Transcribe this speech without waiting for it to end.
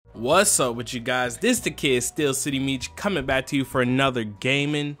What's up with you guys? This the kid Steel City Meech coming back to you for another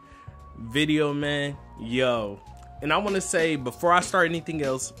gaming video, man. Yo, and I want to say before I start anything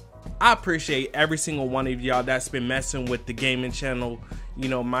else, I appreciate every single one of y'all that's been messing with the gaming channel, you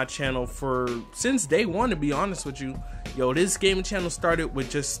know, my channel since day one, to be honest with you. Yo, this gaming channel started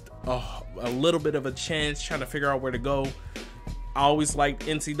with just a little bit of a chance, trying to figure out where to go. I always liked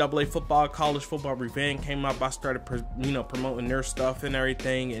NCAA football, college football. Revamped came up, I started promoting their stuff and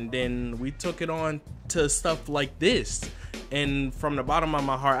everything, and then we took it on to stuff like this. And from the bottom of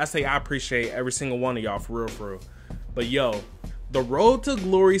my heart, I say I appreciate every single one of y'all, for real. But yo, the Road to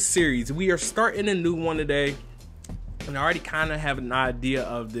Glory series, we are starting a new one today, and I already kind of have an idea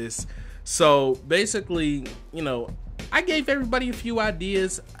of this. So basically, you know, I gave everybody a few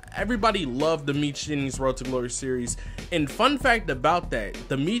ideas. Everybody loved the Meech Jennings Road to Glory series. And fun fact about that,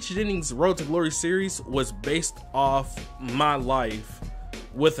 the Meech Jennings Road to Glory series was based off my life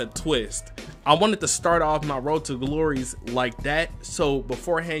with a twist. I wanted to start off my Road to Glories like that, so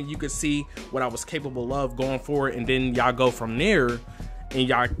beforehand you could see what I was capable of going forward, and then y'all go from there, and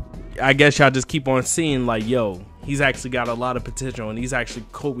y'all, I guess y'all just keep on seeing like, yo, he's actually got a lot of potential and he's actually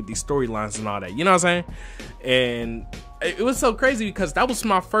cool with these storylines and all that, you know what I'm saying? And it was so crazy because that was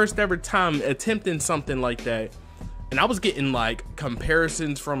my first ever time attempting something like that, and I was getting like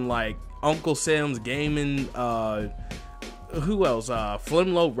comparisons from like Uncle Sam's Gaming, who else,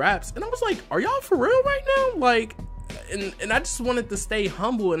 Flimlo Raps, and I was like, are y'all for real right now? Like, and I just wanted to stay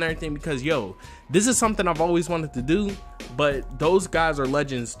humble and everything because, yo, this is something I've always wanted to do, but those guys are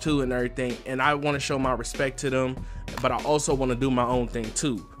legends too and everything, and I want to show my respect to them, but I also want to do my own thing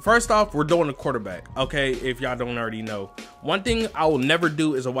too. First off, we're doing a quarterback, okay? If y'all don't already know, one thing I will never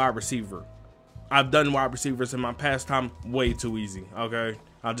do is a wide receiver. I've done wide receivers in my past time, way too easy, okay?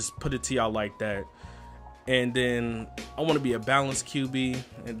 I'll just put it to y'all like that. And then I want to be a balanced QB,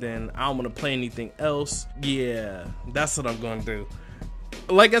 and then I don't want to play anything else. Yeah, that's what I'm gonna do.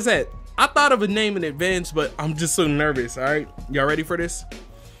 Like I said, I thought of a name in advance, but I'm just so nervous. All right, y'all ready for this?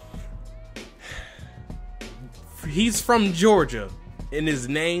 He's from Georgia, and his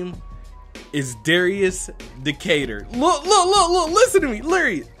name is Darius Decatur. Look, listen to me,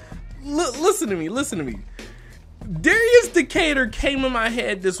 Larry. Listen to me. Darius Decatur came in my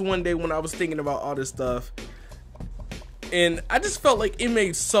head this one day when I was thinking about all this stuff, and I just felt like it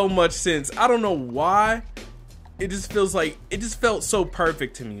made so much sense. I don't know why. It just felt so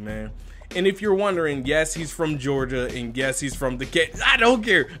perfect to me, man. And if you're wondering, yes, he's from Georgia, and yes, he's from Decatur. I don't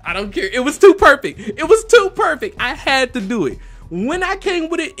care. It was too perfect. I had to do it. When I came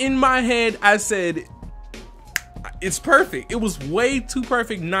with it in my head, I said, it's perfect. It was way too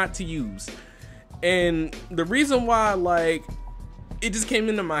perfect not to use. And the reason why, like, it just came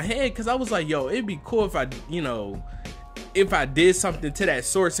into my head because I was like, yo, it'd be cool if I did something to that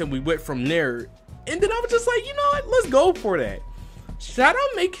source and we went from there. And then I was just like, you know what, let's go for that. Should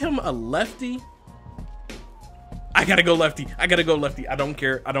I make him a lefty? I gotta go lefty. I don't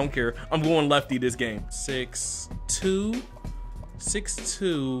care. I'm going lefty this game. 6'2".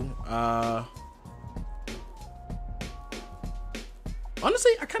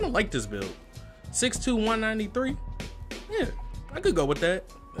 Honestly, I kind of like this build. 6'2", 193. Yeah, I could go with that.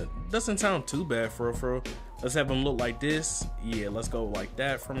 Doesn't sound too bad for real. Let's have him look like this. Yeah, let's go like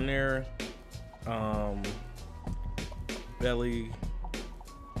that from there. Belly,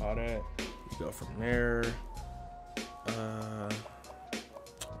 all that. You go from there.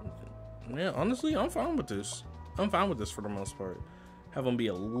 Yeah, honestly, I'm fine with this. For the most part. Have him be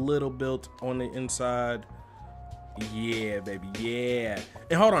a little built on the inside. Yeah, baby, yeah.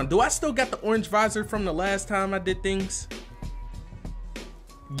 And hold on, do I still got the orange visor from the last time I did things?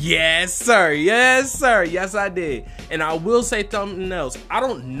 Yes, sir. Yes, I did. And I will say something else. I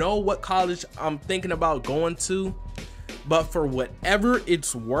don't know what college I'm thinking about going to, but for whatever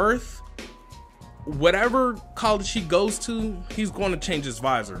it's worth, whatever college he goes to, he's going to change his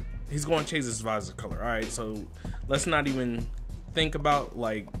visor. He's going to change his visor color. All right, so let's not even think about,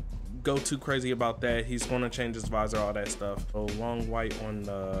 like, go too crazy about that. He's going to change his visor, all that stuff. So long white on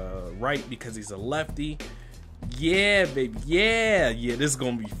the right because he's a lefty. Yeah, baby, yeah, this is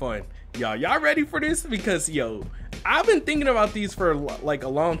gonna be fun. Y'all ready for this? Because, yo, I've been thinking about these for like a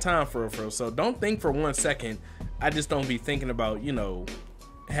long time, for real. So don't think for 1 second I just don't be thinking about, you know,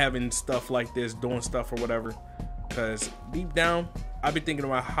 having stuff like this, doing stuff or whatever. Because deep down, I've been thinking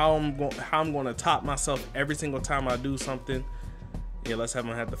about how I'm going to top myself every single time I do something. Yeah, let's have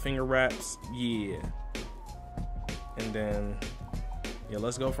him have the finger wraps. Yeah. And then, yeah,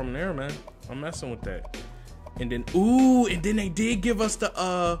 let's go from there, man. I'm messing with that. And then, ooh, and then they did give us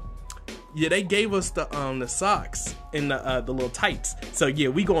the Yeah, they gave us the socks and the little tights. So yeah,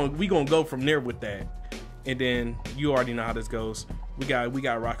 we gonna go from there with that. And then you already know how this goes. We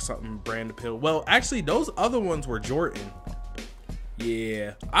got rock something brand appeal. Well, actually, those other ones were Jordan.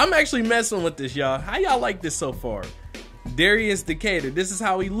 Yeah, I'm actually messing with this, y'all. How y'all like this so far? Darius Decatur. This is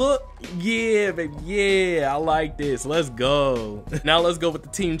how he look. Yeah, baby. Yeah, I like this. Let's go. Now let's go with the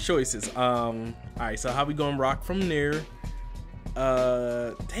team choices. All right. So how we gonna rock from there?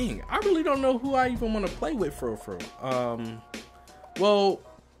 Dang, I really don't know who I even want to play with for. Well,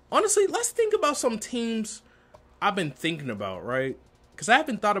 honestly, let's think about some teams I've been thinking about, right? Because I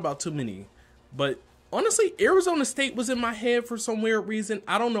haven't thought about too many, but honestly, Arizona State was in my head for some weird reason.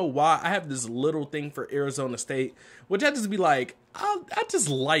 I don't know why. I have this little thing for Arizona State, which I just be like, I just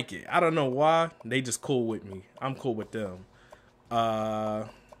like it. I don't know why. They just cool with me. I'm cool with them.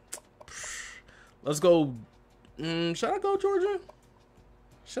 Let's go. Should I go Georgia?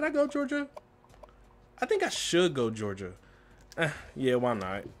 Should I go Georgia? I think I should go Georgia. Yeah, why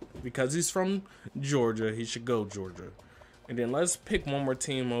not? Because he's from Georgia, he should go Georgia. And then let's pick one more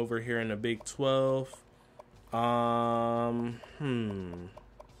team over here in the Big 12. Honestly,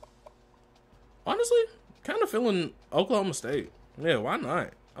 kind of feeling Oklahoma State. Yeah, why not?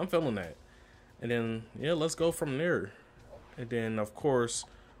 I'm feeling that. And then, yeah, let's go from there. And then, of course,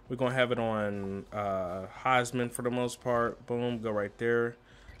 we're going to have it on Heisman for the most part. Boom, go right there.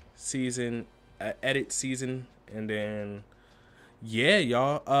 Season, edit season. And then, yeah,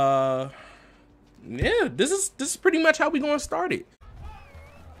 y'all. Yeah, this is pretty much how we going to start it.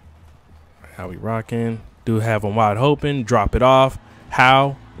 How we rocking. Do have them wide open. Drop it off.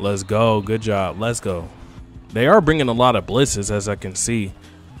 How? Let's go. Good job. Let's go. They are bringing a lot of blitzes, as I can see.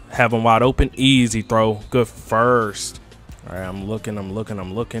 Have them wide open. Easy throw. Good first. All right, I'm looking.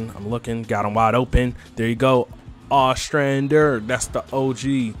 Got him wide open. There you go. Ostrander. That's the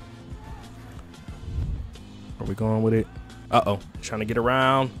OG. Are we going with it? Uh-oh. Trying to get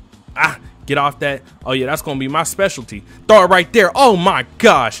around. Get off that. Oh, yeah, that's going to be my specialty. Throw it right there. Oh, my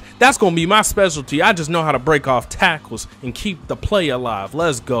gosh. That's going to be my specialty. I just know how to break off tackles and keep the play alive.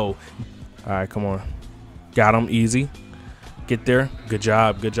 Let's go. All right, come on. Got him. Easy. Get there. Good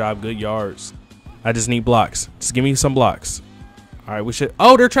job. Good job. Good yards. I just need blocks. Just give me some blocks. All right, we should.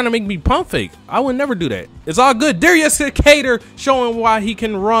 Oh, they're trying to make me pump fake. I would never do that. It's all good. Darius Decatur showing why he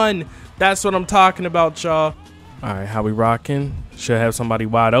can run. That's what I'm talking about, y'all. All right, how we rocking? Should have somebody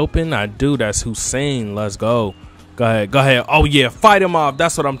wide open. I do. That's Hussein. Let's go. Go ahead. Go ahead. Oh, yeah. Fight him off.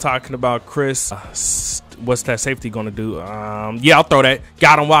 That's what I'm talking about, Chris. What's that safety going to do? Yeah, I'll throw that.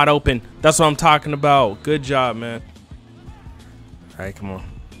 Got him wide open. That's what I'm talking about. Good job, man. All right, come on.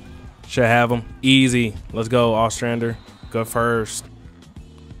 Should have him. Easy. Let's go, Ostrander. Go first.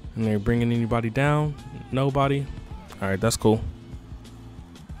 And they're bringing anybody down? Nobody? All right, that's cool.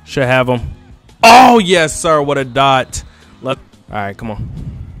 Should have him. Oh, yes, sir. What a dot. All right, come on.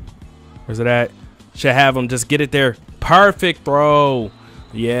 Where's it at? Should have him. Just get it there. Perfect throw.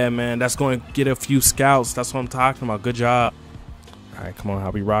 Yeah, man. That's going to get a few scouts. That's what I'm talking about. Good job. All right, come on.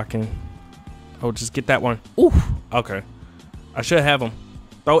 How we rocking? Oh, just get that one. Ooh. Okay. I should have him.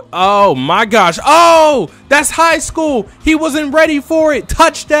 Throw. Oh, my gosh. Oh, that's high school. He wasn't ready for it.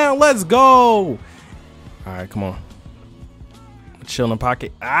 Touchdown. Let's go. All right, come on. Chill in the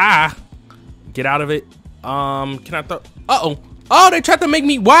pocket. Get out of it. Can I throw? Uh-oh. Oh, they tried to make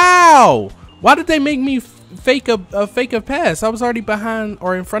me. Wow. Why did they make me fake a pass? I was already behind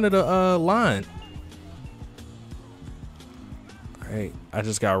or in front of the line. All right. I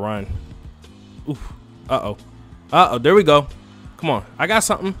just got to run. Oof. Uh-oh. Uh-oh. There we go. Come on. I got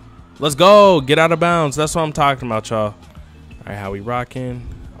something. Let's go. Get out of bounds. That's what I'm talking about, y'all. All right. How we rocking?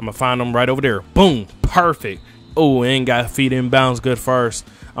 I'm going to find them right over there. Boom. Perfect. Oh, ain't got feet in bounds. Good first.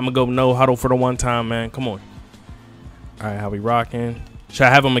 I'm going to go no huddle for the one time, man. Come on. All right, how we rocking? Should I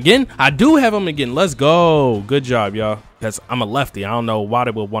have him again? I do have him again. Let's go. Good job, y'all. I'm a lefty. I don't know why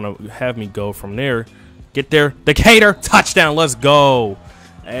they would want to have me go from there. Get there. Decatur. Touchdown. Let's go.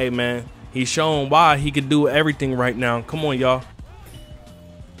 Hey, man. He's showing why he can do everything right now. Come on, y'all.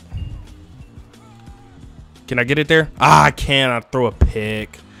 Can I get it there? I can't. I throw a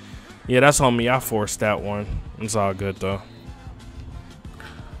pick. Yeah, that's on me. I forced that one. It's all good, though.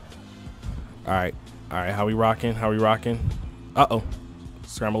 All right. All right. How we rocking? How we rocking? Uh-oh.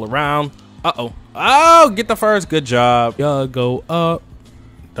 Scramble around. Uh-oh. Oh, get the first. Good job. Y'all go up.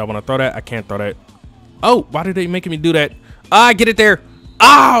 Do I want to throw that? I can't throw that. Oh, why did they making me do that? Get it there.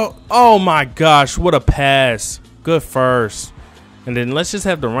 Oh, my gosh. What a pass. Good first. And then let's just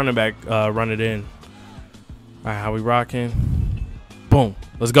have the running back run it in. All right. How we rocking? Boom.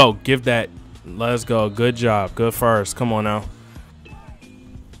 Let's go. Give that. Let's go. Good job. Good first. Come on now.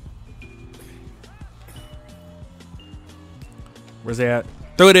 Where's they at?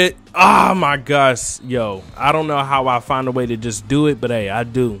 Threw it. Oh my gosh. Yo, I don't know how I find a way to just do it, but hey, I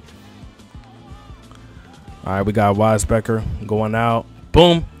do. All right, we got Weisbecker going out.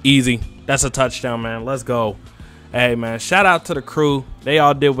 Boom. Easy. That's a touchdown, man. Let's go. Hey, man, shout out to the crew. They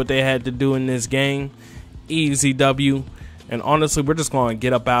all did what they had to do in this game. Easy W. And honestly, we're just going to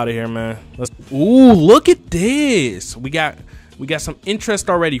get up out of here, man. Ooh, look at this. We got some interest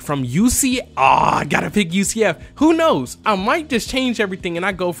already from UC. I got to pick UCF. Who knows? I might just change everything and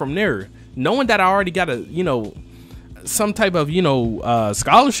I go from there. Knowing that I already got a, some type of,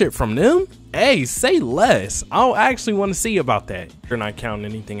 scholarship from them. Hey, say less. I don't actually want to see about that. You're not counting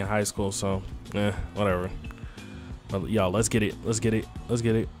anything in high school, so whatever. But y'all, let's get it. Let's get it. Let's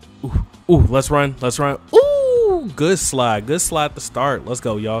get it. Ooh, let's run. Let's run. Ooh, good slide. Good slide to start. Let's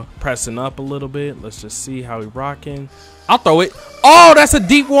go, y'all. Pressing up a little bit. Let's just see how we rocking. I'll throw it. Oh, that's a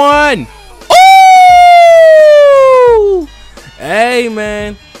deep one. Ooh! Hey,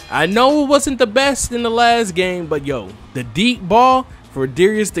 man. I know it wasn't the best in the last game, but yo, the deep ball for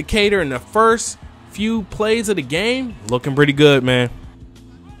Darius Decatur in the first few plays of the game, looking pretty good, man.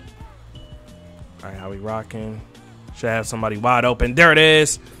 All right, how we rocking? Should have somebody wide open. There it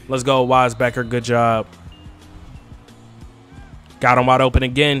is. Let's go, Weisbecker. Good job. Got him wide open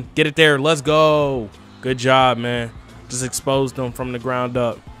again. Get it there. Let's go. Good job, man. Just exposed them from the ground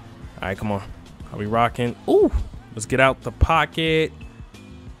up. All right, come on. How we rocking? Ooh, let's get out the pocket.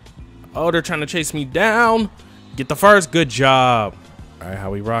 Oh, they're trying to chase me down. Get the first. Good job. All right, how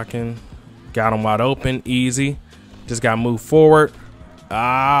we rocking? Got him wide open. Easy. Just got to move forward.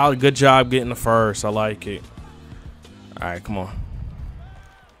 Ah, good job getting the first. I like it. All right, come on.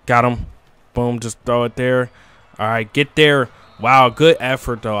 Got him. Boom, just throw it there. All right, get there. Wow, good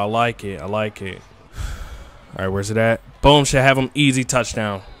effort, though. I like it. I like it. All right, where's it at? Boom, should have him easy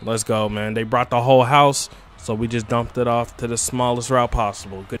touchdown. Let's go, man. They brought the whole house, so we just dumped it off to the smallest route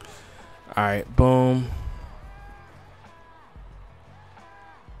possible. Good. All right, boom.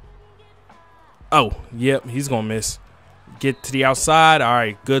 Oh, yep, he's going to miss. Get to the outside. All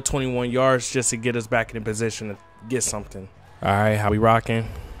right, good 21 yards just to get us back in position to get something. All right, how we rocking?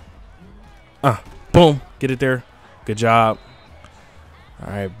 Boom, get it there. Good job. All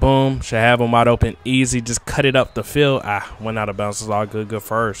right, boom. Should have him wide open. Easy, just cut it up the field. Went out of bounds. It's all good. Good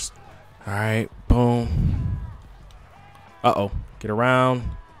first. All right, boom. Uh-oh, get around.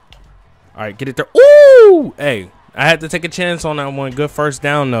 All right, get it there. Ooh! Hey, I had to take a chance on that one. Good first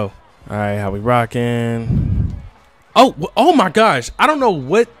down, though. All right, how we rocking? Oh my gosh. I don't know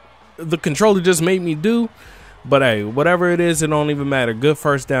what the controller just made me do, but hey, whatever it is, it don't even matter. Good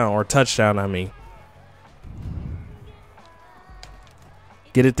first down or touchdown, I mean.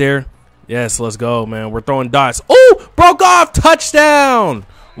 Get it there? Yes, let's go, man. We're throwing dots. Oh, broke off. Touchdown.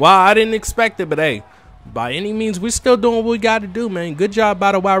 Wow, I didn't expect it, but hey, by any means, we're still doing what we got to do, man. Good job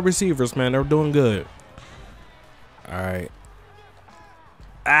by the wide receivers, man. They're doing good. All right.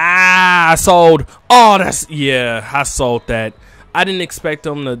 I sold. Oh, I sold that. I didn't expect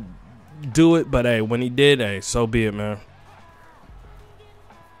him to do it, but hey, when he did, hey, so be it, man.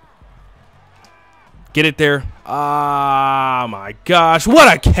 Get it there. Ah, my gosh.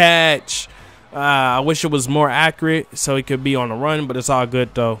 What a catch. I wish it was more accurate so he could be on the run, but it's all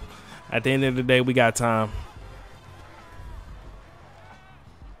good, though. At the end of the day, we got time.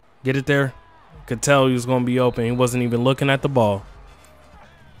 Get it there. Could tell he was going to be open. He wasn't even looking at the ball.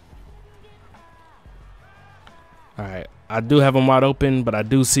 All right. I do have him wide open, but I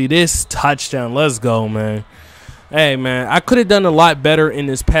do see this touchdown. Let's go, man. Hey, man, I could have done a lot better in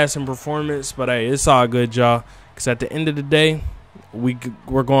this passing performance, but hey, it's all good, y'all. Because at the end of the day, we're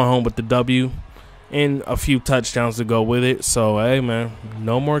going home with the W and a few touchdowns to go with it. So, hey, man,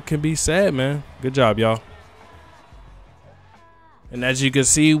 no more can be said, man. Good job, y'all. And as you can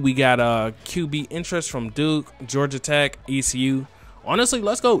see, we got a QB interest from Duke, Georgia Tech, ECU. Honestly,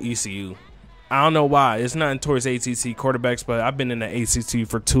 let's go ECU. I don't know why. It's not towards ACC quarterbacks, but I've been in the ACC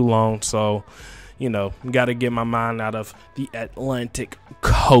for too long. So, got to get my mind out of the Atlantic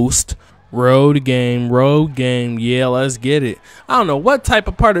Coast. Road game. Yeah, let's get it. I don't know what type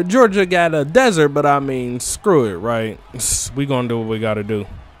of part of Georgia got a desert, but I mean, screw it, right? We going to do what we got to do.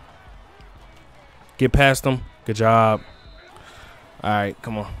 Get past them. Good job. All right,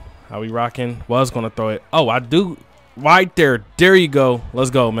 come on. How we rocking? Was going to throw it. Oh, I do. Right there. There you go.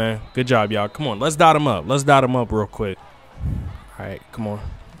 Let's go, man. Good job, y'all. Come on. Let's dot him up. Let's dot him up real quick. All right, come on.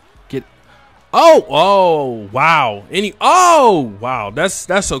 Get. Oh, wow. Wow.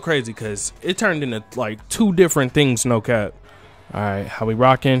 That's so crazy because it turned into like two different things, no cap. All right, how we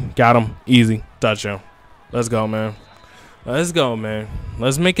rocking? Got him. Easy. Touchdown. Let's go, man. Let's go, man.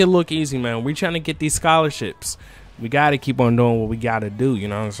 Let's make it look easy, man. We're trying to get these scholarships. We gotta keep on doing what we gotta do, you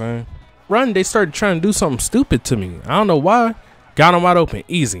know what I'm saying? Run, they started trying to do something stupid to me. I don't know why. Got them wide open,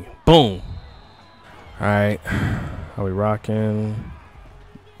 easy, boom. All right, how we rocking?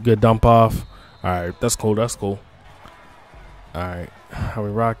 Good dump off. All right, that's cool, that's cool. All right, how we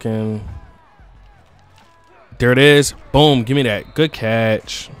rocking? There it is, boom, give me that, good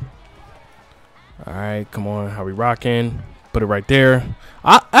catch. All right, come on, how we rocking? Put it right there.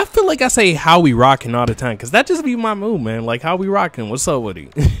 I feel like I say how we rocking all the time because that just be my move, man. Like, how we rocking? What's up with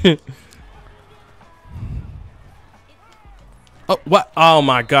it? Oh, what? Oh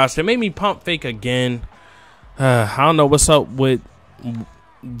my gosh, they made me pump fake again. I don't know what's up with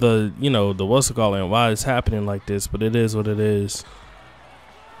the, you know, the what's it called and why it's happening like this, but it is what it is.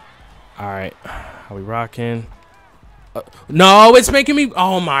 All right, how we rocking? No, it's making me.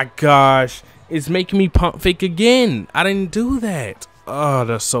 Oh my gosh. It's making me pump fake again. I didn't do that. Oh,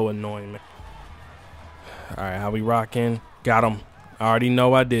 that's so annoying, man. All right, how we rocking? Got him. I already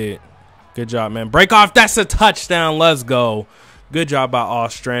know I did. Good job, man. Break off. That's a touchdown. Let's go. Good job by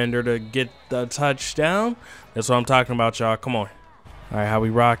Ostrander to get the touchdown. That's what I'm talking about, y'all. Come on. All right, how we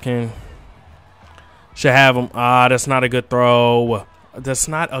rocking? Should have him. Ah, that's not a good throw. That's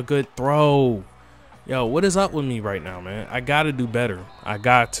not a good throw. Yo, what is up with me right now, man? I got to do better. I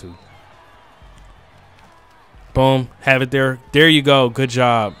got to. Boom, have it there. There you go. Good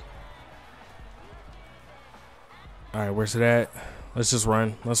job. All right, where's it at? Let's just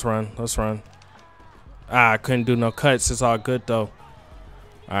run. Let's run. Let's run. Ah, I couldn't do no cuts. It's all good, though. All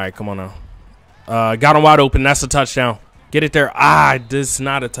right, come on now. Got him wide open. That's a touchdown. Get it there. Ah, this is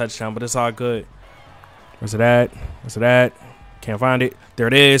not a touchdown, but it's all good. Where's it at? Where's it at? Can't find it. There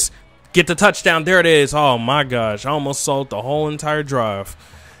it is. Get the touchdown. There it is. Oh, my gosh. I almost sold the whole entire drive.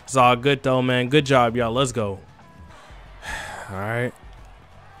 It's all good, though, man. Good job, y'all. Let's go. All right.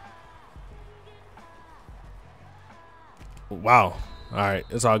 Wow. All right.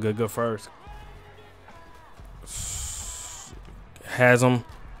 It's all good. Good first. Has him.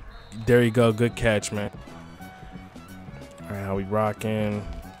 There you go. Good catch, man. All right. How we rocking?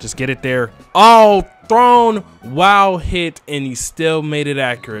 Just get it there. Oh, thrown. Wow, hit. And he still made it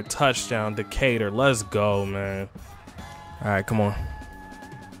accurate. Touchdown, Decatur. Let's go, man. All right. Come on.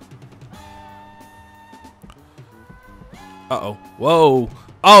 Uh-oh. Whoa.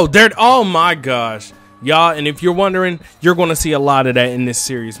 Oh, there. Oh, my gosh. Y'all, and if you're wondering, you're going to see a lot of that in this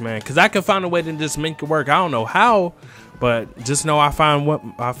series, man. Because I can find a way to just make it work. I don't know how, but just know I find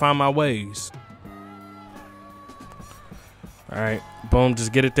my ways. All right. Boom.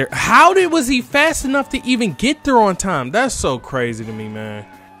 Just get it there. How was he fast enough to even get there on time? That's so crazy to me, man.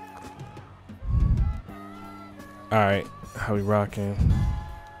 All right. How we rocking?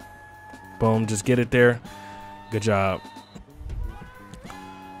 Boom. Just get it there. Good job.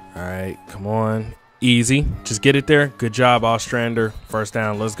 All right, come on. Easy. Just get it there. Good job, Ostrander. First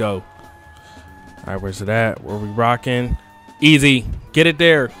down. Let's go. All right, where's it at? Where we rocking? Easy. Get it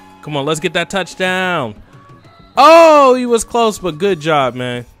there. Come on, let's get that touchdown. Oh, he was close, but good job,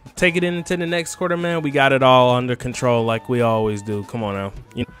 man. Take it into the next quarter, man. We got it all under control like we always do. Come on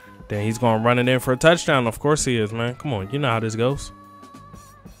now. Then he's going to run it in for a touchdown. Of course he is, man. Come on. You know how this goes.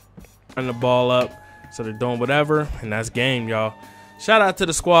 Run the ball up. So they're doing whatever, and that's game, y'all. Shout out to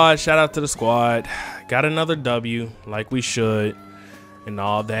the squad. Shout out to the squad. Got another W like we should and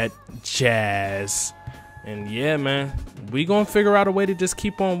all that jazz. And yeah, man, we going to figure out a way to just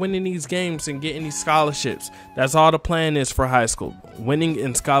keep on winning these games and getting these scholarships. That's all the plan is for high school. Winning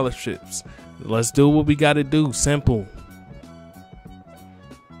and scholarships. Let's do what we got to do. Simple.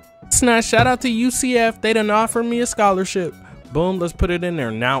 Now, shout out to UCF. They done offered me a scholarship. Boom, let's put it in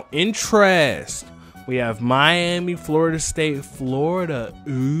there. Now, interest. We have Miami, Florida State, Florida.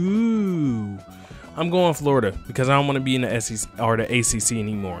 Ooh. I'm going Florida because I don't want to be in the SEC or the ACC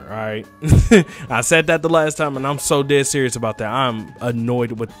anymore, all right? I said that the last time, and I'm so dead serious about that. I'm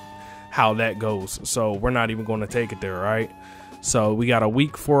annoyed with how that goes. So we're not even going to take it there, all right? So we got a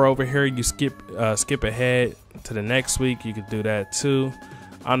week 4 over here. You skip ahead to the next week. You could do that too.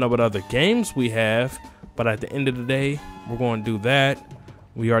 I don't know what other games we have, but at the end of the day, we're going to do that.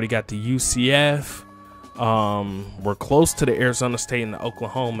 We already got the UCF. We're close to the Arizona State and the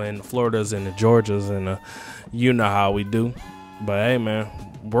Oklahoma and the Floridas and the Georgias and you know how we do. But hey, man,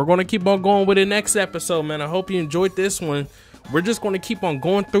 we're going to keep on going with the next episode, man. I hope you enjoyed this one. We're just going to keep on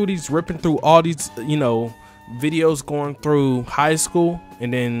going through these, ripping through all these, you know, videos going through high school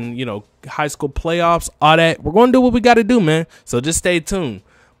and then, you know, high school playoffs, all that. We're going to do what we got to do, man. So just stay tuned.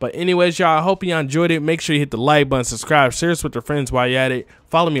 But anyways, y'all, I hope you enjoyed it. Make sure you hit the like button, subscribe, share this with your friends while you're at it.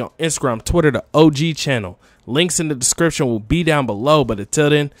 Follow me on Instagram, Twitter, the OG channel. Links in the description will be down below. But until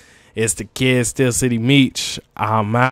then, It's the kid, Steel City Meech. I'm out.